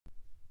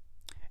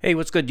Hey,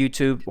 what's good,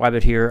 YouTube?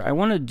 Wabbit here. I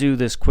want to do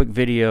this quick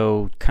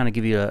video, kind of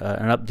give you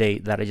an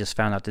update that I just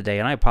found out today.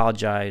 And I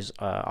apologize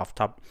off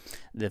top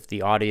if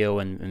the audio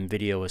and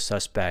video is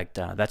suspect.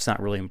 That's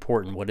not really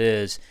important. What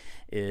is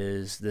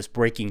this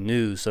breaking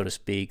news, so to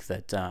speak,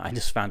 that I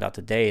just found out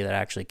today that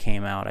actually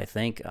came out, I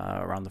think,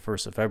 around the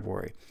 1st of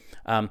February.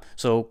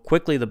 So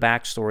quickly, the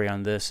backstory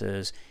on this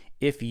is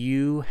if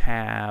you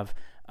have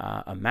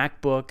a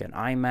MacBook, an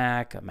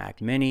iMac, a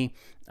Mac Mini,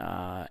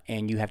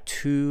 and you have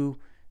two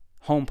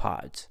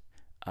HomePods.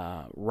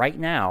 Right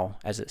now,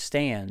 as it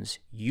stands,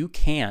 you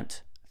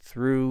can't,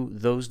 through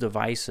those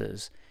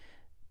devices,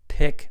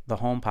 pick the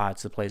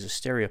HomePods that plays a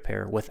stereo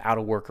pair without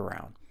a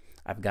workaround.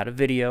 I've got a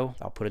video,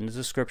 I'll put it in the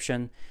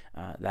description,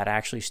 that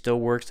actually still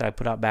works, that I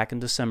put out back in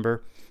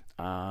December,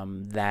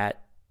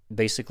 that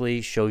basically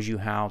shows you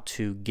how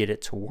to get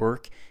it to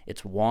work.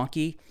 It's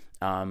wonky,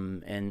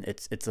 and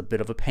it's a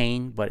bit of a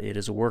pain, but it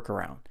is a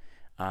workaround.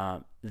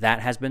 That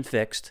has been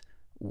fixed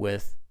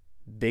with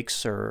Big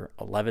Sur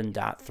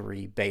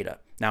 11.3 beta.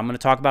 Now I'm going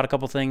to talk about a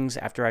couple things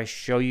after I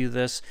show you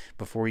this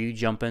before you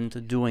jump into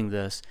doing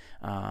this,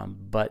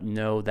 but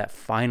know that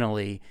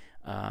finally,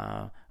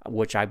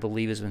 which I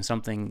believe has been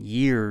something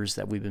years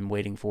that we've been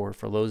waiting for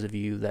those of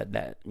you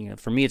that you know,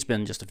 for me it's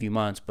been just a few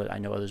months, but I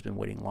know others have been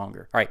waiting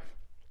longer. All right,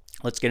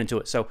 let's get into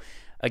it. So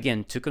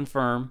again, to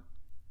confirm,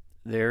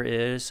 there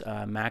is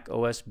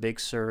macOS Big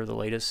Sur, the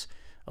latest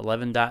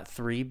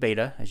 11.3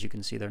 beta, as you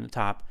can see there in the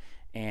top.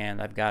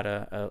 And I've got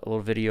a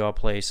little video. I'll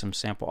play some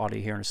sample audio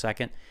here in a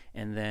second.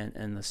 And then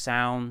in the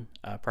sound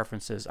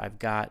preferences, I've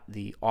got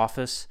the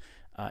Office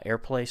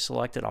AirPlay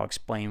selected. I'll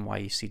explain why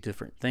you see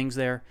different things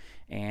there.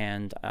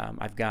 And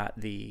I've got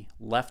the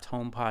left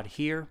HomePod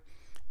here,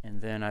 and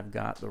then I've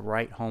got the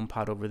right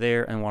HomePod over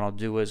there. And what I'll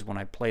do is when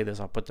I play this,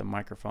 I'll put the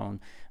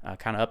microphone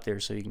kind of up there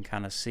so you can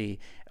kind of see.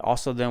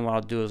 Also, then what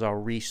I'll do is I'll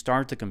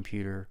restart the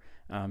computer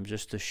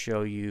just to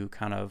show you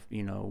kind of,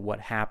 you know, what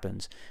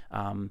happens.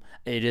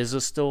 It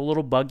is still a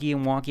little buggy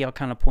and wonky. I'll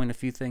kind of point a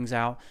few things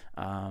out,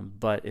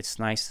 but it's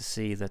nice to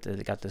see that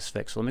they got this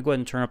fixed. So let me go ahead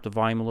and turn up the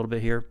volume a little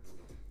bit here,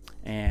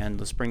 and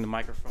let's bring the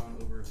microphone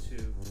over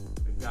to,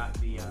 we've got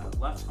the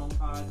left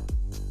HomePod,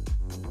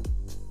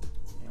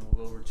 and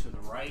we'll go over to the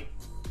right.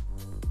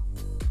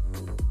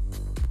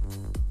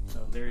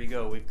 So there you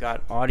go. We've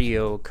got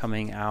audio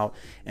coming out,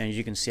 and as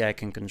you can see, I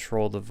can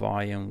control the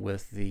volume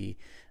with the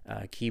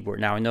keyboard.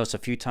 Now I notice a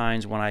few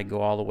times when I go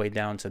all the way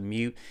down to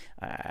mute,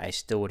 I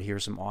still would hear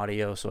some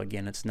audio. So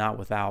again, it's not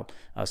without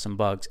some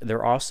bugs.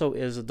 There also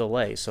is a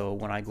delay. So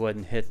when I go ahead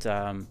and hit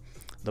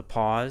the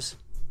pause,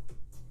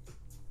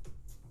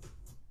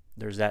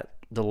 there's that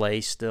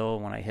delay still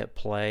when I hit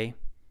play.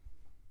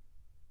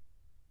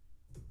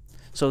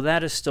 So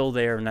that is still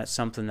there, and that's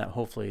something that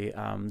hopefully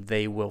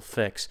they will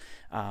fix.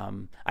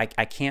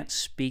 I can't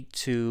speak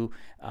to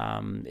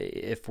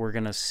if we're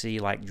going to see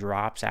like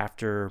drops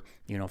after,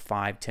 you know,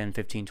 5, 10,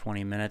 15,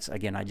 20 minutes.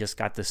 Again, I just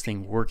got this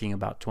thing working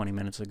about 20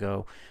 minutes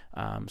ago.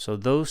 So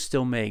those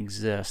still may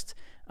exist.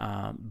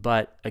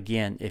 But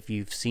again, if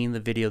you've seen the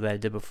video that I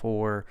did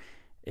before,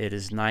 it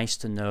is nice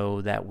to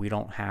know that we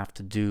don't have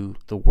to do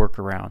the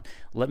workaround.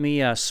 Let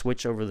me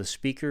switch over the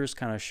speakers,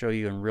 kind of show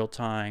you in real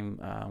time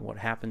what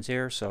happens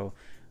here. So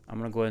I'm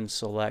going to go ahead and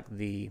select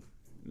the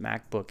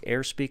MacBook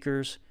Air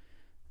speakers,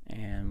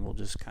 and we'll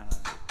just kind of,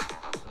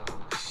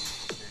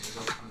 so there you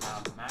go, come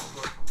down to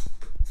MacBook.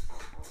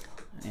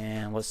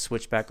 And let's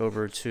switch back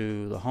over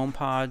to the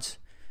HomePods.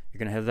 You're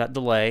going to have that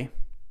delay.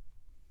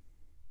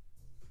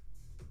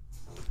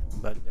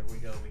 But there we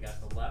go, we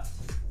got the left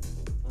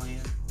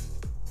playing.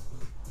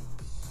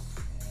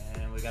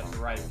 We got the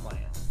right plan.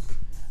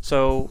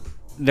 So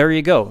there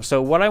you go.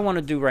 So what I want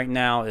to do right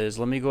now is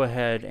let me go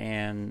ahead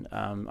and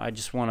I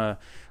just want to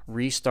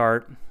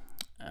restart.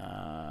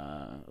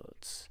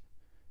 Let's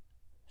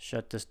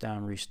shut this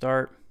down,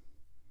 restart.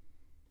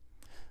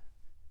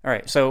 All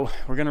right, so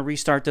we're going to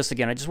restart this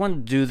again. I just want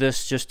to do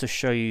this just to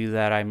show you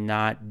that I'm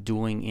not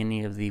doing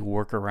any of the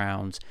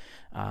workarounds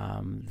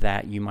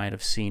that you might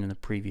have seen in the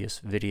previous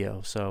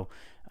video. So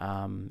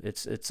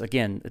it's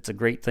again, it's a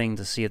great thing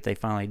to see that they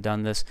finally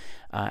done this.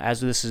 As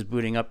this is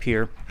booting up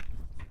here,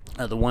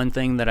 the one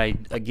thing that I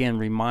again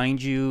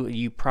remind you,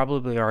 you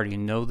probably already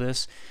know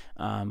this,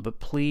 but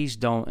please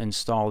don't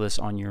install this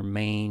on your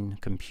main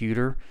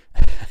computer.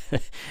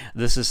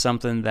 This is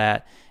something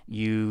that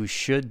you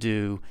should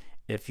do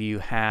if you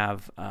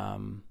have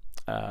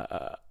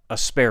a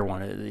spare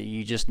one.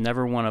 You just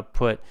never want to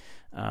put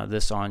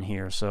this on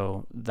here.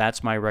 So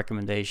that's my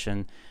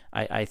recommendation.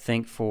 I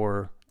think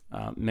for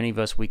many of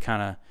us, we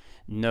kind of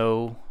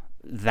know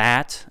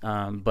that,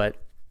 but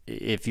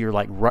if you're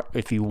like,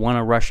 if you want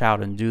to rush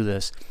out and do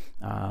this,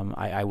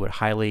 I would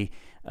highly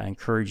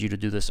encourage you to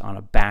do this on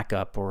a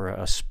backup or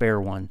a spare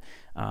one,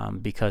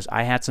 because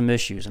I had some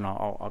issues, and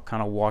I'll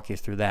kind of walk you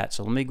through that.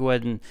 So let me go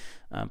ahead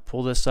and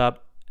pull this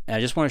up. And I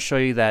just want to show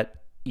you that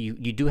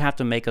you do have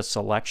to make a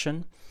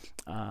selection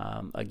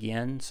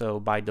again. So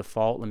by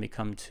default, let me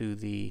come to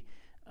the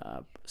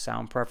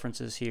sound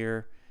preferences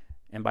here.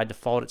 And by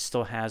default, it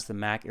still has the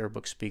Mac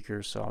AirBook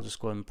speakers. So I'll just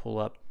go ahead and pull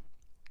up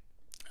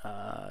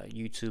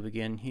YouTube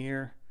again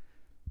here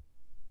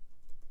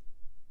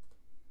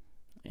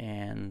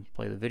and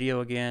play the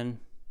video again.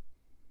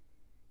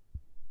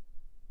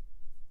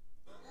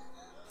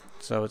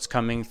 So it's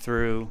coming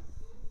through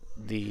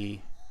the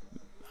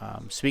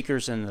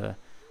speakers in the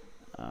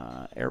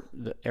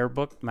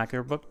AirBook, Mac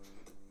AirBook.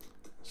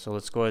 So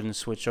let's go ahead and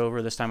switch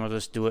over. This time I'll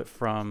just do it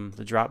from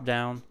the drop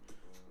down.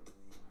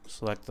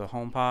 Select the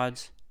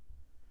HomePods.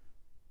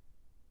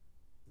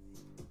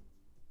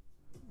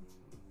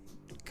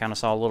 Kind of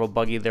saw a little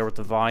buggy there with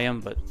the volume,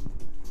 but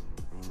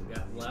we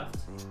got left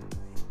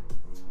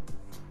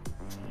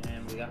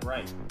and we got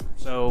right.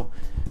 So,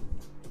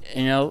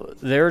 you know,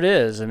 there it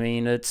is. I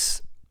mean,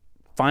 it's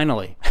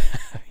finally.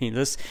 I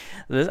mean,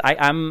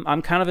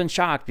 I'm kind of in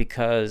shock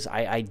because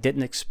I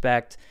didn't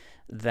expect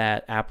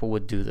that Apple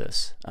would do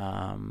this.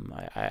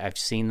 I've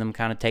seen them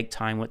kind of take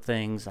time with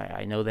things.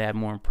 I know they have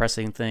more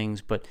pressing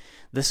things, but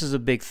this is a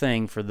big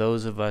thing for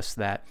those of us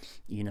that,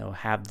 you know,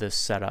 have this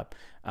set up.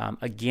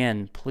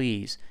 Again,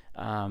 please,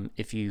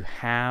 if you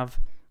have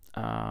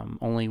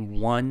only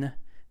one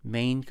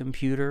main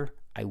computer,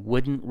 I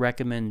wouldn't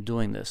recommend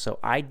doing this. So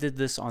I did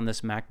this on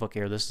this MacBook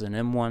Air. This is an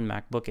M1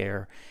 MacBook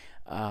Air,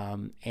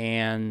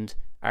 and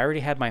I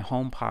already had my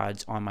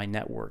HomePods on my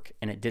network,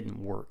 and it didn't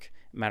work.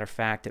 Matter of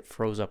fact, it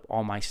froze up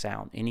all my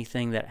sound.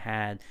 Anything that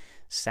had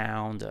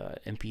sound,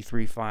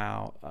 MP3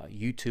 file,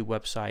 YouTube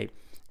website,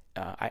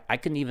 I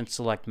couldn't even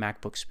select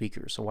MacBook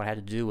speakers. So what I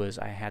had to do is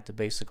I had to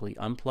basically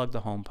unplug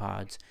the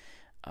HomePods,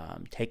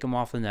 take them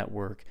off the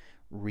network,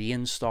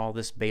 reinstall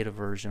this beta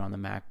version on the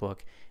MacBook,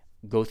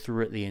 go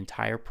through it the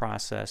entire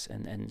process,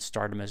 and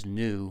start them as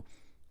new,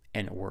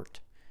 and it worked.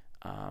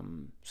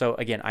 So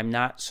again, I'm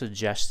not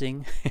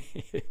suggesting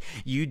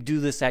you do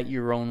this at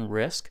your own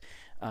risk.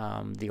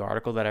 The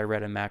article that I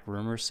read in Mac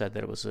Rumors said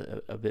that it was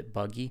a bit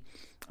buggy.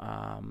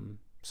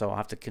 So I'll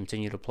have to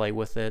continue to play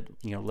with it,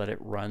 you know, let it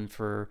run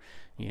for,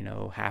 you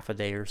know, half a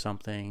day or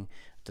something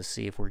to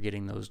see if we're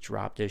getting those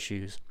dropped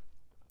issues.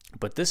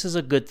 But this is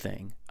a good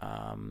thing,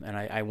 and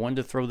I wanted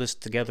to throw this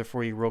together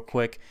for you real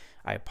quick.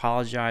 I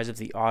apologize if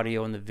the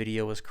audio and the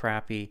video is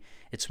crappy.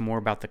 It's more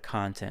about the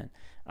content.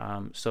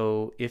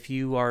 So if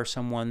you are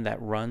someone that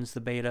runs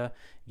the beta,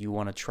 you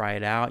want to try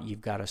it out,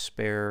 you've got a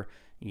spare,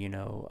 you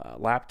know,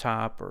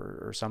 laptop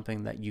or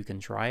something that you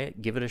can try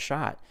it, give it a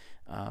shot,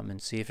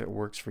 and see if it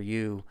works for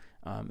you,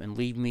 and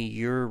leave me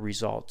your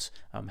results,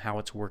 how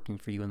it's working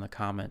for you in the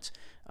comments.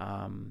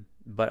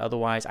 But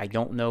otherwise, I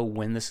don't know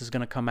when this is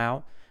going to come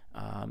out.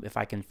 If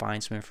I can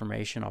find some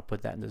information, I'll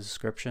put that in the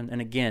description.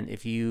 And again,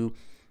 if you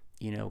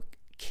know,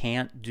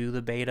 can't do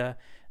the beta,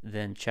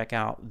 then check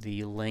out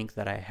the link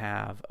that I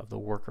have of the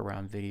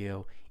workaround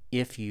video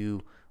if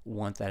you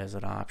want that as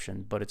an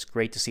option. But it's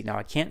great to see. Now,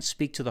 I can't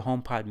speak to the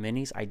HomePod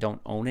minis. I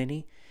don't own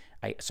any,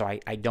 so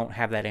I don't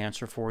have that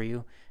answer for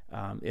you,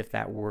 if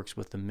that works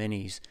with the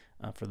minis,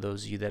 for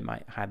those of you that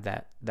might have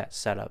that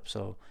setup.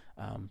 So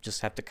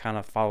just have to kind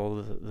of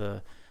follow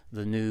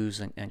the news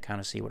and kind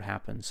of see what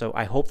happens. So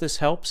I hope this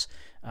helps.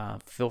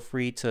 Feel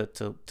free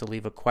to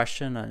leave a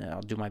question, and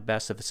I'll do my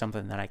best if it's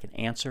something that I can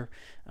answer.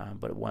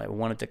 But I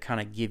wanted to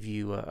kind of give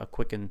you a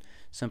quick and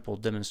simple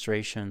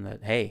demonstration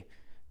that, hey,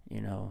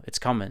 you know, it's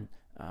coming.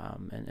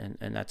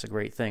 And that's a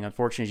great thing.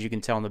 Unfortunately, as you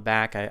can tell in the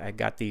back, I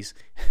got these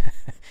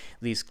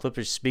these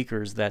Clippers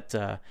speakers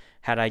that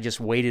had I just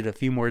waited a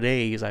few more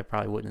days, I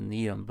probably wouldn't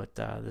need them. But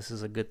this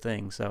is a good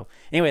thing. So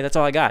anyway, that's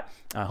all I got.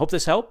 Hope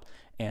this helped,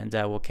 and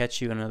we'll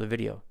catch you in another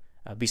video.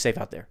 Be safe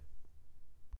out there.